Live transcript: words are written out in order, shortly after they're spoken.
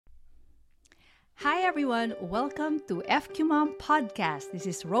Hi everyone, welcome to FQ Mom Podcast. This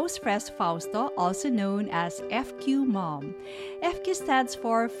is Rose Fres Fausto, also known as FQ Mom. FQ stands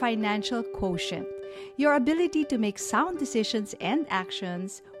for Financial Quotient, your ability to make sound decisions and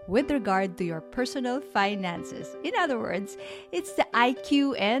actions with regard to your personal finances. In other words, it's the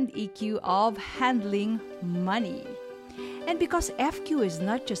IQ and EQ of handling money. And because FQ is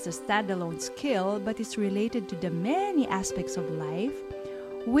not just a standalone skill, but is related to the many aspects of life,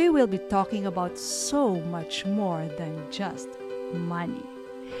 we will be talking about so much more than just money.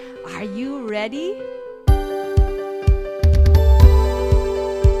 Are you ready?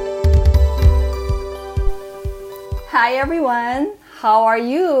 Hi everyone! How are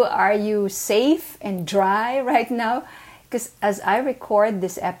you? Are you safe and dry right now? Because as I record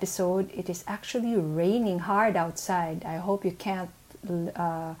this episode, it is actually raining hard outside. I hope you can't...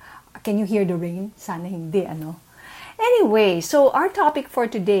 can you hear the rain? Sana hindi, ano? Anyway, so our topic for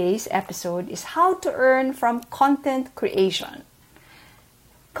today's episode is how to earn from content creation.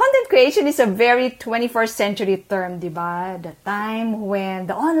 Content creation is a very 21st century term, diba? The time when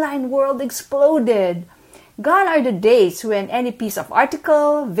the online world exploded. Gone are the days when any piece of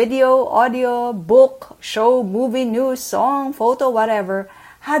article, video, audio, book, show, movie, news, song, photo, whatever,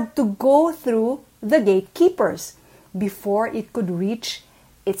 had to go through the gatekeepers before it could reach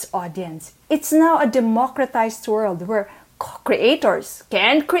its audience. It's now a democratized world where creators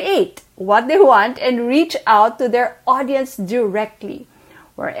can create what they want and reach out to their audience directly,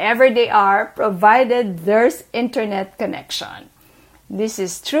 wherever they are, provided there's internet connection. This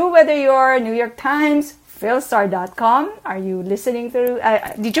is true whether you're New York Times, Philstar.com. Are you listening through?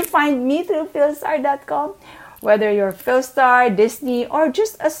 Did you find me through Philstar.com? Whether you're Philstar, Disney, or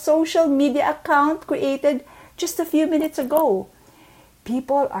just a social media account created just a few minutes ago.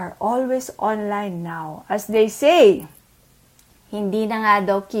 People are always online now. As they say, hindi na nga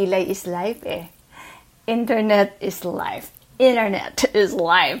daw kilay is life eh. Internet is life. Internet is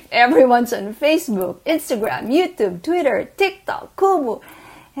life. Everyone's on Facebook, Instagram, YouTube, Twitter, TikTok, Kumu,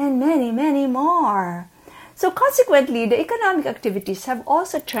 and many, many more. So consequently, the economic activities have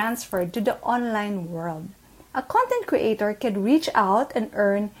also transferred to the online world. A content creator can reach out and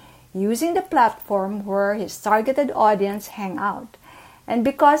earn using the platform where his targeted audience hang out. And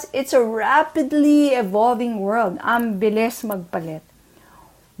because it's a rapidly evolving world, ang bilis magpalit,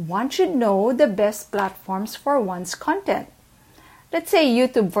 one should know the best platforms for one's content. Let's say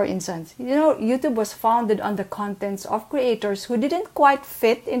YouTube, for instance. YouTube was founded on the contents of creators who didn't quite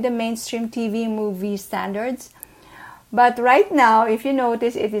fit in the mainstream TV movie standards. But right now, if you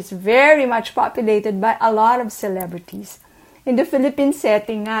notice, it is very much populated by a lot of celebrities. In the Philippine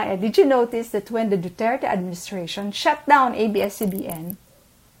setting nga, did you notice that when the Duterte administration shut down ABS-CBN,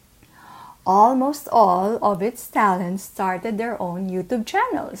 almost all of its talents started their own YouTube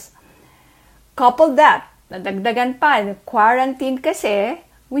channels? Couple that, nadagdagan pa, quarantine kasi,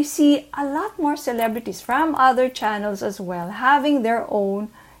 we see a lot more celebrities from other channels as well having their own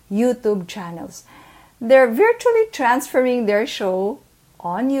YouTube channels. They're virtually transferring their show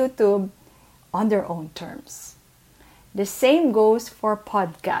on YouTube on their own terms. The same goes for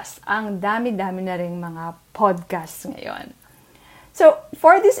podcasts. Ang dami-dami na ring mga podcasts ngayon. So,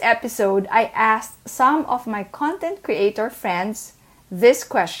 for this episode, I asked some of my content creator friends this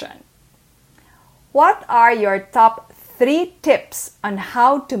question. What are your top 3 tips on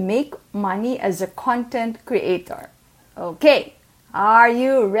how to make money as a content creator? Okay, are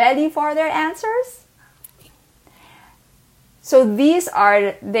you ready for their answers? So these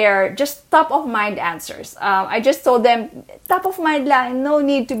are their just top-of-mind answers. I just told them, top-of-mind lang, no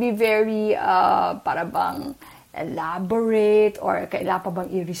need to be very para bang elaborate or kailangan pa bang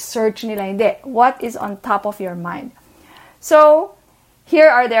i-research nila. Hindi. What is on top of your mind? So, here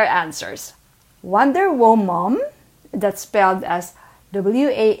are their answers. Wonder Woman, that's spelled as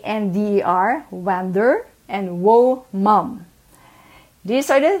W-A-N-D-E-R, Wander, and Wo Mom. These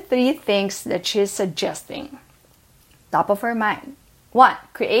are the 3 things that she's suggesting. Top of her mind.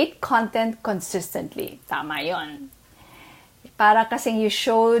 1. Create content consistently. Tama yun. Para kasing you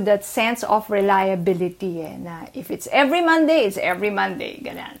show that sense of reliability na if it's every Monday, it's every Monday.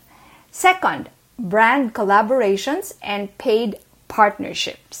 Ganun. 2. Brand collaborations and paid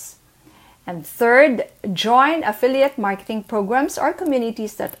partnerships. And 3, join affiliate marketing programs or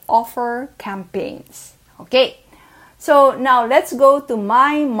communities that offer campaigns. Okay, so now let's go to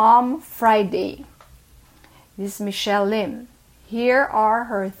My Mom Friday. This is Michelle Lim. Here are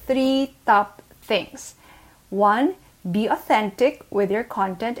her 3 top things. 1, be authentic with your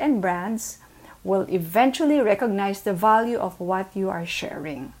content and brands will eventually recognize the value of what you are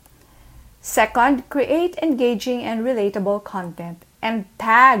sharing. 2, create engaging and relatable content and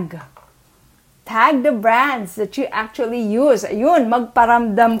tag Tag the brands that you actually use. Ayun,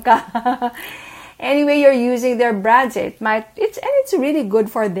 magparamdam ka. Anyway, you're using their brands. It's really good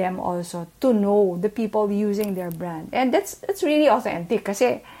for them also to know the people using their brand. And that's really authentic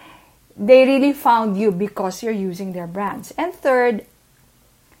kasi they really found you because you're using their brands. And third,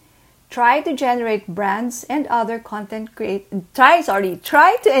 try to generate brands and other try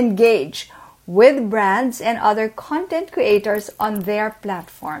to engage with brands and other content creators on their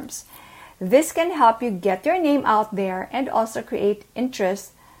platforms. This can help you get your name out there and also create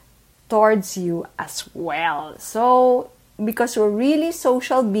interest towards you as well. So, because we're really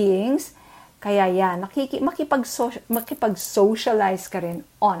social beings, kaya yan, makipag-socialize ka rin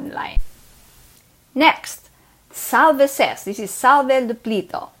online. Next, Salve says, this is Salve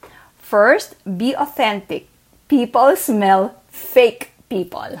Duplito. First, be authentic. People smell fake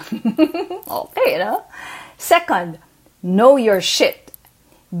people. Okay, no? Second, know your shit.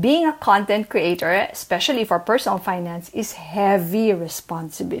 Being a content creator, especially for personal finance, is heavy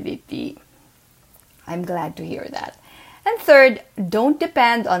responsibility. I'm glad to hear that. And third, don't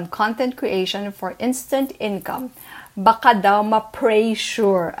depend on content creation for instant income. Baka daw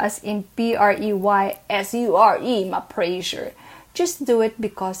ma-pressure, as in P-R-E-Y-S-U-R-E, ma-pressure. Just do it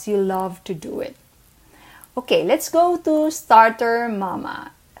because you love to do it. Okay, let's go to Starter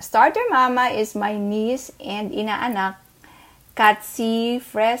Mama. Starter Mama is my niece and inaanak, Katsi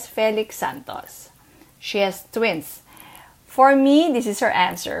Fres Felix Santos. She has twins. For me, this is her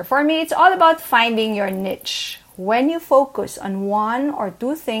answer. For me, it's all about finding your niche. When you focus on one or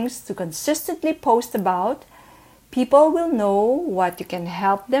two things to consistently post about, people will know what you can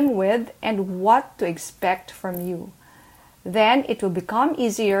help them with and what to expect from you. Then it will become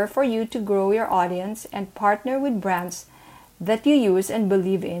easier for you to grow your audience and partner with brands that you use and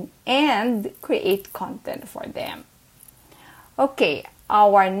believe in and create content for them. Okay,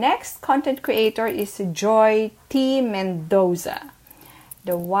 our next content creator is Joy T. Mendoza,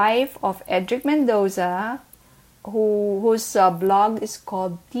 the wife of Edric Mendoza, whose blog is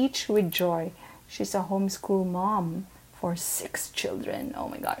called Teach with Joy. She's a homeschool mom for 6 children. Oh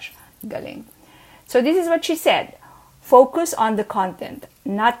my gosh, galing. So this is what she said. Focus on the content,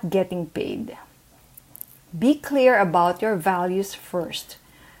 not getting paid. Be clear about your values first.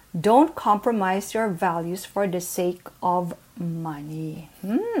 Don't compromise your values for the sake of money.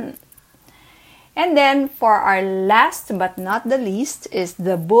 And then for our last but not the least is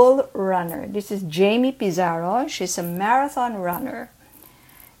the Bull Runner. This is Jamie Pizarro. She's a marathon runner.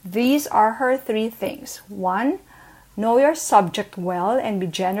 These are her 3 things. 1, know your subject well and be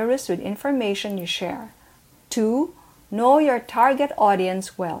generous with information you share. 2, know your target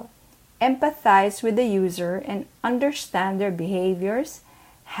audience well. Empathize with the user and understand their behaviors,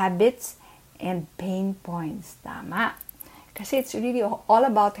 habits, and pain points. Tama. Kasi it's really all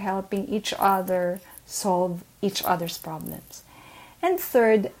about helping each other solve each other's problems. And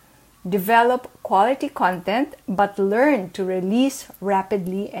third, develop quality content but learn to release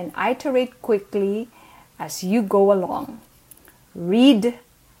rapidly and iterate quickly as you go along. Read,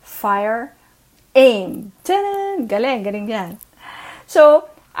 fire, aim. Ta-da! Galing yan. So,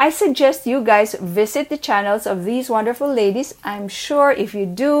 I suggest you guys visit the channels of these wonderful ladies. I'm sure if you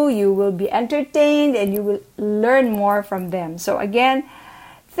do, you will be entertained and you will learn more from them. So again,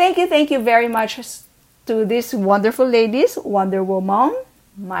 thank you very much to these wonderful ladies, Wonder Woman,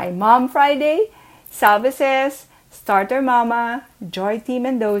 My Mom Friday, Salve says, Starter Mama, Joy T.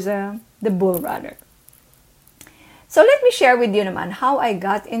 Mendoza, the Bull Runner. So let me share with you naman how I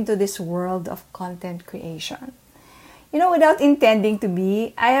got into this world of content creation. You know, without intending to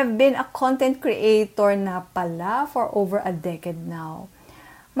be, I have been a content creator na pala for over a decade now.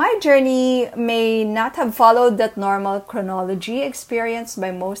 My journey may not have followed that normal chronology experienced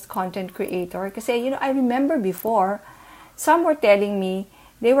by most content creators. Kasi, you know, I remember before, some were telling me,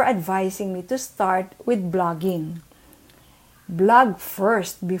 they were advising me to start with blogging. Blog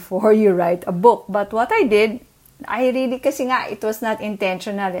first before you write a book. But what I did, kasi nga, it was not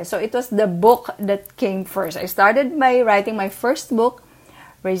intentional. So, it was the book that came first. I started by writing my first book,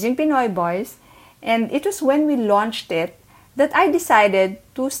 Raising Pinoy Boys. And it was when we launched it that I decided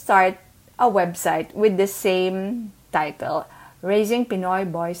to start a website with the same title,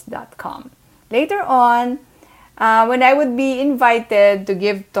 raisingpinoyboys.com. Later on, when I would be invited to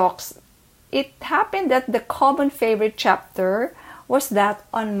give talks, it happened that the common favorite chapter was that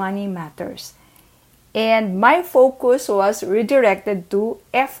on money matters. And my focus was redirected to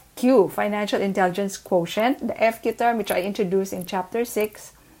FQ, Financial Intelligence Quotient, the FQ term which I introduced in Chapter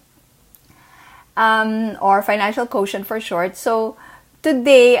 6, or Financial Quotient for short. So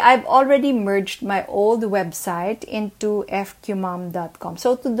today, I've already merged my old website into fqmom.com.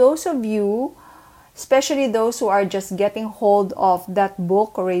 So to those of you especially those who are just getting hold of that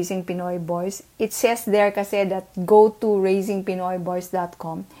book, Raising Pinoy Boys. It says there kasi that go to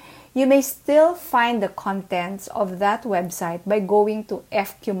raisingpinoyboys.com. You may still find the contents of that website by going to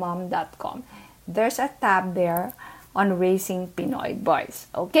fqmom.com. There's a tab there on Raising Pinoy Boys.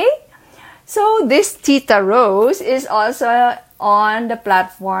 Okay? So this Tita Rose is also on the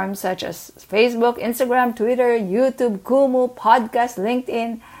platforms such as Facebook, Instagram, Twitter, YouTube, Kumu, podcast,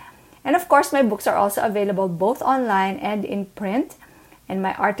 LinkedIn. And of course, my books are also available both online and in print. And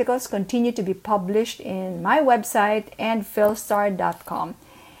my articles continue to be published in my website and philstar.com.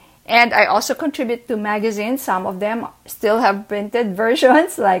 And I also contribute to magazines. Some of them still have printed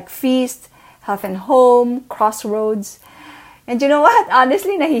versions like Feast, Health and Home, Crossroads. And you know what?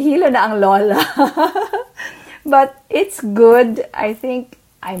 Honestly, nahihilo na ang lola. But it's good. I think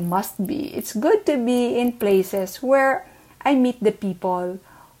I must be. It's good to be in places where I meet the people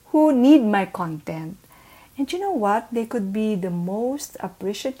who need my content. And you know what? They could be the most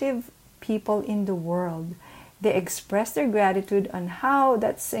appreciative people in the world. They express their gratitude on how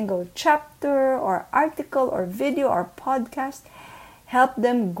that single chapter or article or video or podcast helped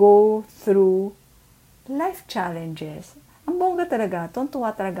them go through life challenges. Ang bongga talaga,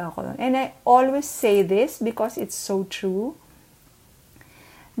 tuntua talaga ako doon. And I always say this because it's so true.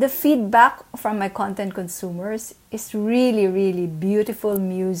 The feedback from my content consumers is really, really beautiful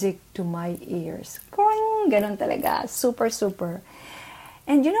music to my ears. Ganon talaga. Super, super.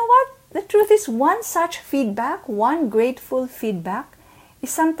 And you know what? The truth is, one such feedback, one grateful feedback, is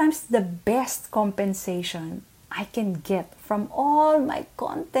sometimes the best compensation I can get from all my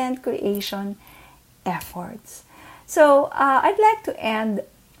content creation efforts. So, I'd like to end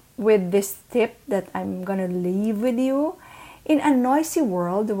with this tip that I'm gonna leave with you. In a noisy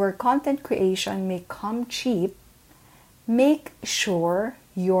world where content creation may come cheap, make sure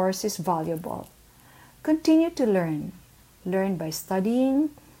yours is valuable. Continue to learn. Learn by studying,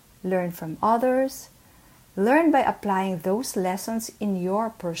 learn from others, learn by applying those lessons in your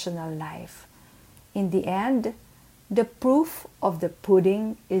personal life. In the end, the proof of the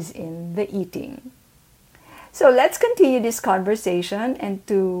pudding is in the eating. So let's continue this conversation, and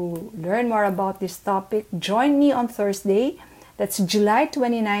to learn more about this topic, join me on Thursday, that's July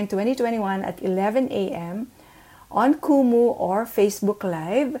 29, 2021 at 11 a.m. on Kumu or Facebook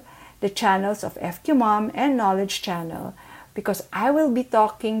Live, the channels of FQ Mom and Knowledge Channel, because I will be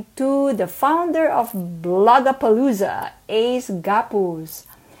talking to the founder of Blogapalooza, Ace Gapuz.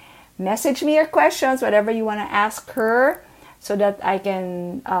 Message me your questions, whatever you want to ask her, so that I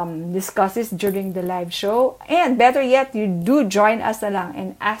can discuss this during the live show. And better yet, you do join us na lang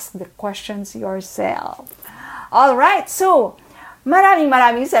and ask the questions yourself. Alright, so maraming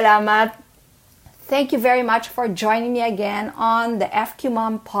salamat. Thank you very much for joining me again on the FQ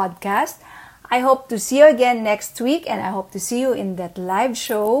Mom podcast. I hope to see you again next week, and I hope to see you in that live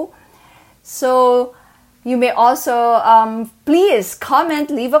show. So you may also please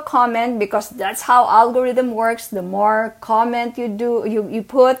comment, leave a comment, because that's how algorithm works. The more comment you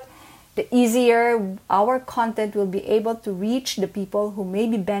put, the easier our content will be able to reach the people who may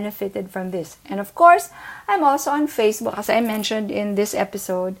be benefited from this. And of course, I'm also on Facebook, as I mentioned in this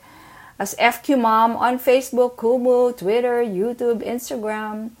episode, as FQ Mom on Facebook, Kumu, Twitter, YouTube,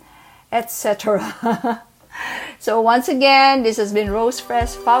 Instagram, etc. So once again, this has been Rose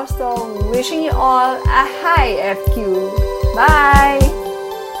Fresh Fausto, wishing you all a high FQ. Bye!